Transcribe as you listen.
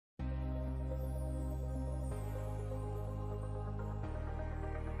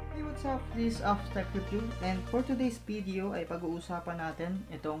What's up, this is Tech Review, and for today's video ay pag-uusapan natin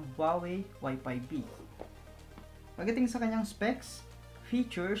itong Huawei Y5p. Pagdating sa kanyang specs,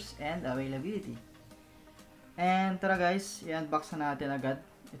 features, and availability. And tara guys, i-unbox na natin agad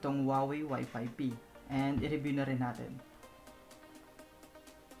itong Huawei Y5p and i-review na rin natin.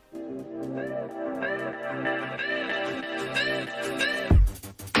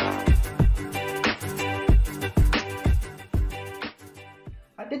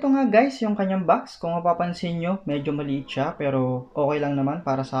 At ito nga guys, yung kanyang box. Kung mapapansin nyo, medyo maliit siya pero okay lang naman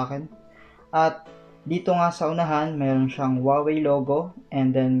para sa akin. At dito nga sa unahan, meron siyang Huawei logo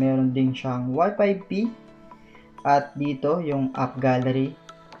and then meron din siyang Y5p. At dito yung app gallery.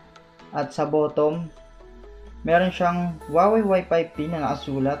 At sa bottom, meron siyang Huawei Y5p na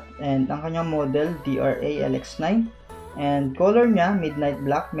nakasulat and ang kanyang model DRA LX9. And color niya, midnight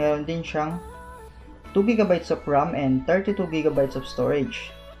black. Meron din siyang 2GB of RAM and 32GB of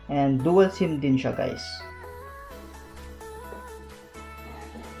storage. And dual SIM din siya guys.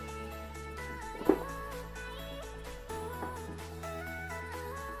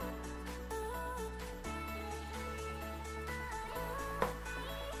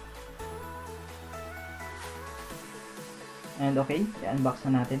 And okay, i-unbox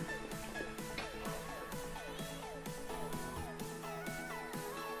na natin.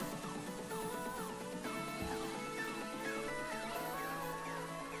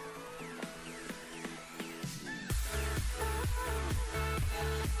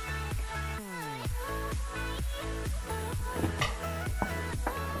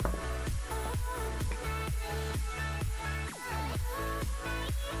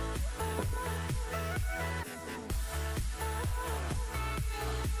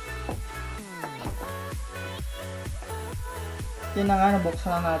 Yan na nga,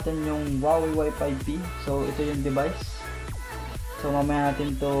 nabuksan na natin yung Huawei Y5p. So, ito yung device. So, mamaya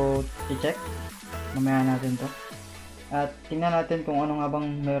natin to i-check. Mamaya natin to. At tingnan natin kung ano nga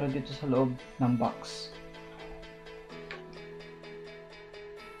bang meron dito sa loob ng box.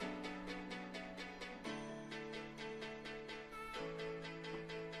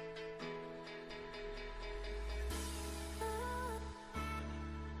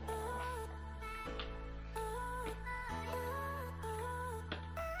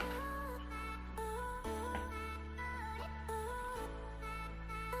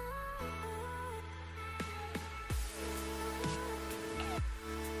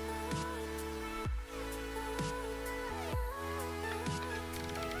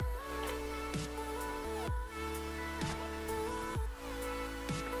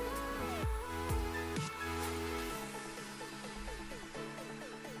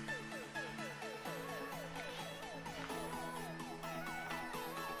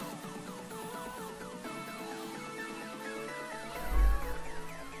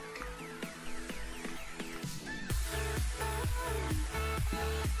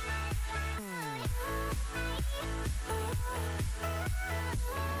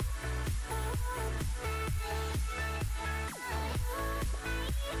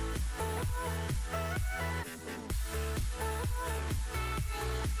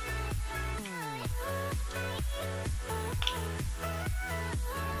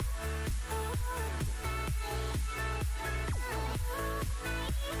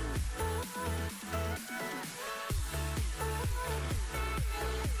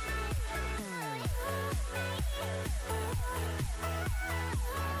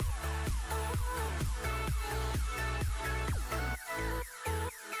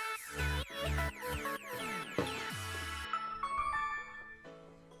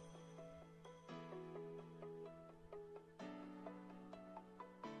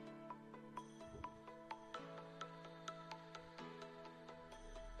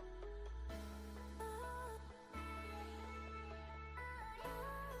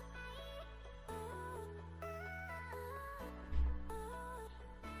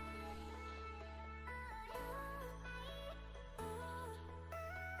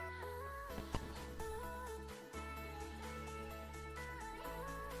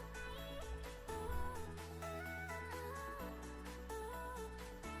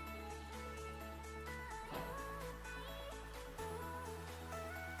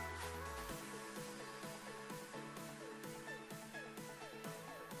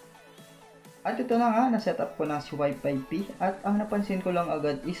 At ito na nga, na-setup ko na si Y5p at ang napansin ko lang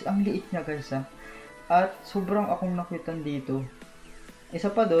agad is ang liit niya guys ha. At sobrang akong nakuitan dito.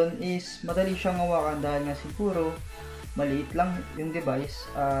 Isa pa doon is madali siyang hawakan dahil nga siguro maliit lang yung device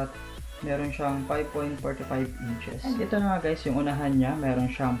at meron siyang 5.45 inches. And ito na nga guys, yung unahan niya,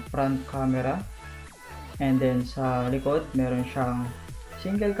 meron siyang front camera. And then sa likod, meron siyang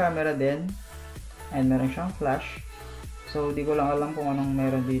single camera din, and meron siyang flash. So di ko lang alam kung anong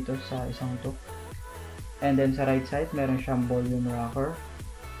meron dito sa isang to. And then sa right side, meron siyang volume rocker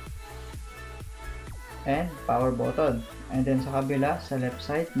and power button. And then sa kabila, sa left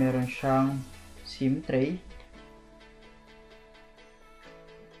side, meron siyang SIM tray.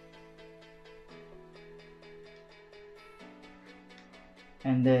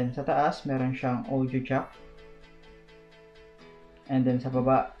 And then sa taas, meron siyang audio jack. And then sa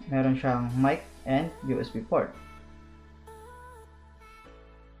baba, meron siyang mic and USB port.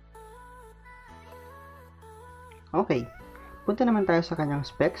 Okay, punta naman tayo sa kanyang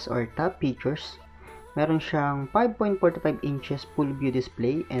specs or top features. Meron siyang 5.45 inches full view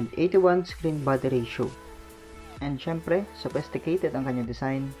display and 81 screen body ratio. And syempre, sophisticated ang kanyang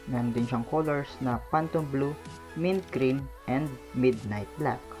design. Meron din siyang colors na phantom blue, mint green, and midnight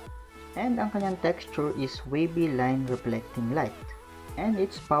black. And ang kanyang texture is wavy line reflecting light. And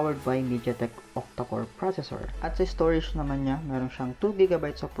it's powered by MediaTek octa-core processor. At sa storage naman niya, meron siyang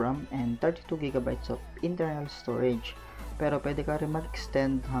 2GB of RAM and 32GB of internal storage. Pero pwede ka rin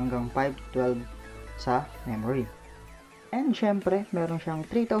mag-extend hanggang 512 sa memory. And syempre, meron siyang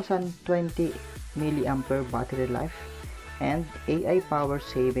 3020 mAh battery life and AI power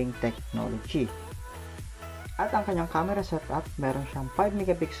saving technology. At ang kanyang camera setup, meron siyang 5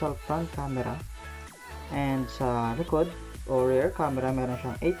 megapixel front camera, and sa likod o rear camera, meron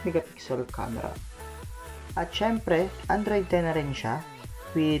siyang 8 megapixel camera. At syempre, Android 10 na rin siya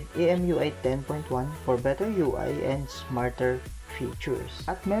with EMUI 10.1 for better UI and smarter features.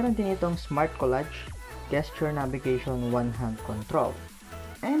 At meron din itong smart collage, gesture navigation, one-hand control.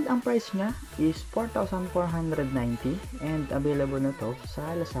 And ang price niya is 4,490 and available na to sa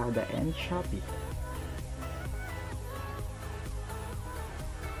Lazada and Shopee.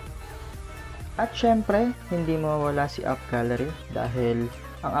 At syempre, hindi mawawala si App Gallery dahil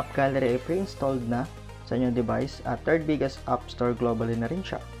ang App Gallery ay pre-installed na sa inyong device at third biggest app store globally na rin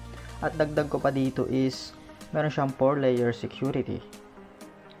siya. At dagdag ko pa dito is meron siyang 4-layer security.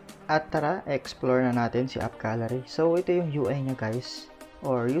 At tara, explore na natin si App Gallery. So ito yung UI niya guys,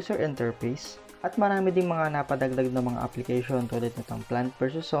 or user interface. At marami ding mga napadagdag na mga application tulad nitong Plant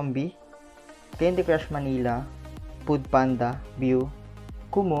vs Zombie, Candy Crush Manila, Food Panda, View,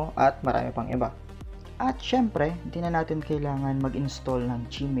 Kumu, at marami pang iba. At syempre, hindi na natin kailangan mag-install ng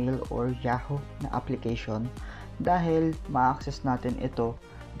Gmail or Yahoo na application dahil ma-access natin ito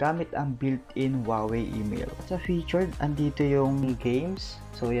gamit ang built-in Huawei email. Sa featured, andito yung games.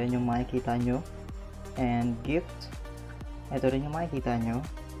 So, yan yung makikita nyo. And gift. Ito rin yung makikita nyo.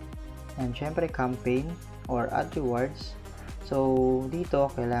 And syempre, campaign or add rewards. So, dito,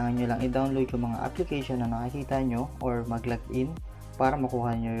 kailangan nyo lang i-download yung mga application na nakikita nyo or mag-login para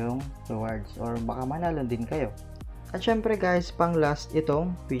makuha nyo yung rewards or baka manalo din kayo. At syempre guys, pang last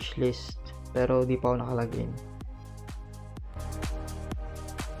itong wishlist pero di pa ako nakalagin.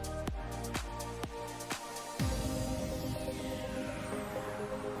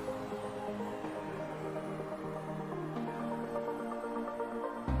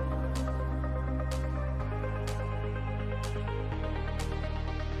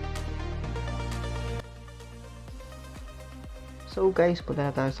 So guys, punta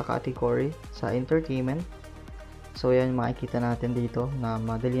na tayo sa category, sa entertainment. So yan, makikita natin dito na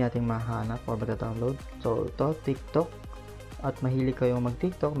madali nating mahanap or mata-download. So ito, TikTok. At mahilig kayong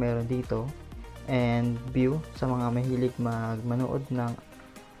mag-TikTok, meron dito. And View, sa mga mahilig manood ng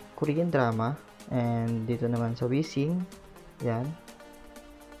Korean drama. And dito naman sa Wising, yan.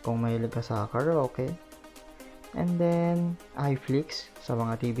 Kung mahilig ka sa karaoke. And then, iFlix, sa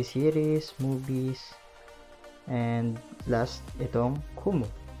mga TV series, movies. And last, itong Kumu.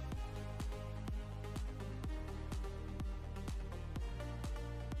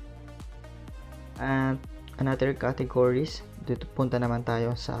 At another categories, dito punta naman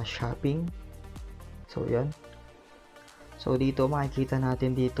tayo sa shopping. So yan. So dito makikita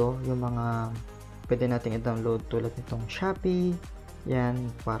natin dito yung mga pwede nating i-download tulad nitong Shopee. Yan,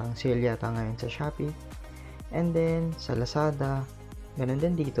 parang sale yata ngayon sa Shopee. And then sa Lazada, ganun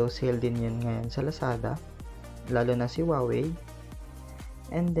din dito, sale din yan ngayon sa Lazada. Lalo na si Huawei.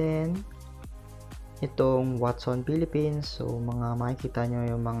 And then itong Watson Philippines, so mga makikita nyo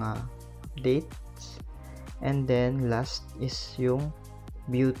yung mga dates. And then last is yung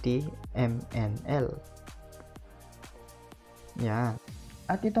Beauty MNL. Yan.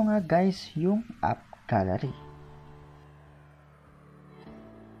 At ito nga guys yung App Gallery.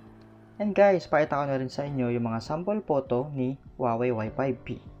 And guys, pakita ko na rin sa inyo yung mga sample photo ni Huawei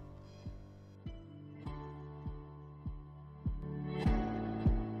Y5p.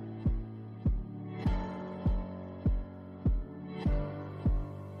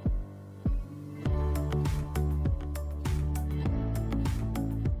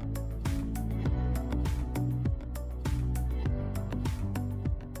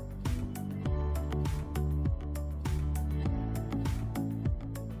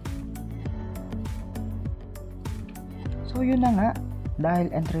 So yun na nga, dahil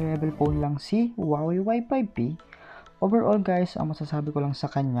entry-level phone lang si Huawei Y5p, overall guys, ang masasabi ko lang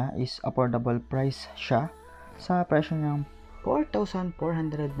sa kanya is affordable price siya sa presyo niyang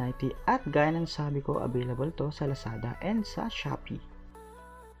 4,490 at gaya ng sabi ko, available to sa Lazada and sa Shopee.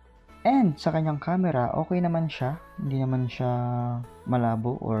 And sa kanyang camera, okay naman siya, hindi naman siya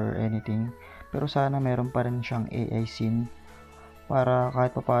malabo or anything, pero sana meron pa rin siyang AI scene para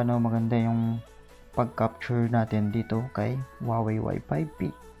kahit paano maganda yung pag-capture natin dito kay Huawei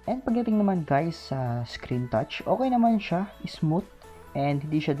Y5p. And pagdating naman guys sa screen touch, okay naman siya, smooth and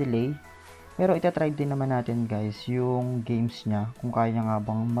hindi siya delay. Pero itatry din naman natin guys yung games niya kung kaya nga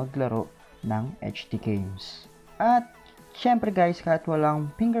bang maglaro ng HD games. At syempre guys, kahit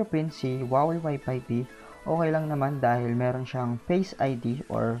walang fingerprint si Huawei Y5p, okay lang naman dahil meron siyang Face ID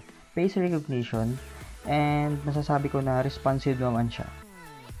or face recognition and masasabi ko na responsive naman siya.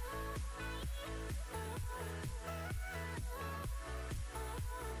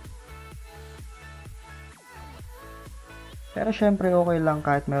 Pero syempre okay lang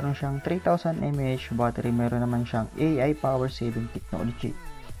kahit meron siyang 3000 mAh battery, meron naman siyang AI power saving technology.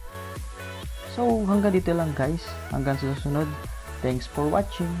 So hanggang dito lang guys, hanggang sa susunod. Thanks for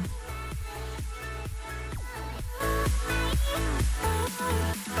watching.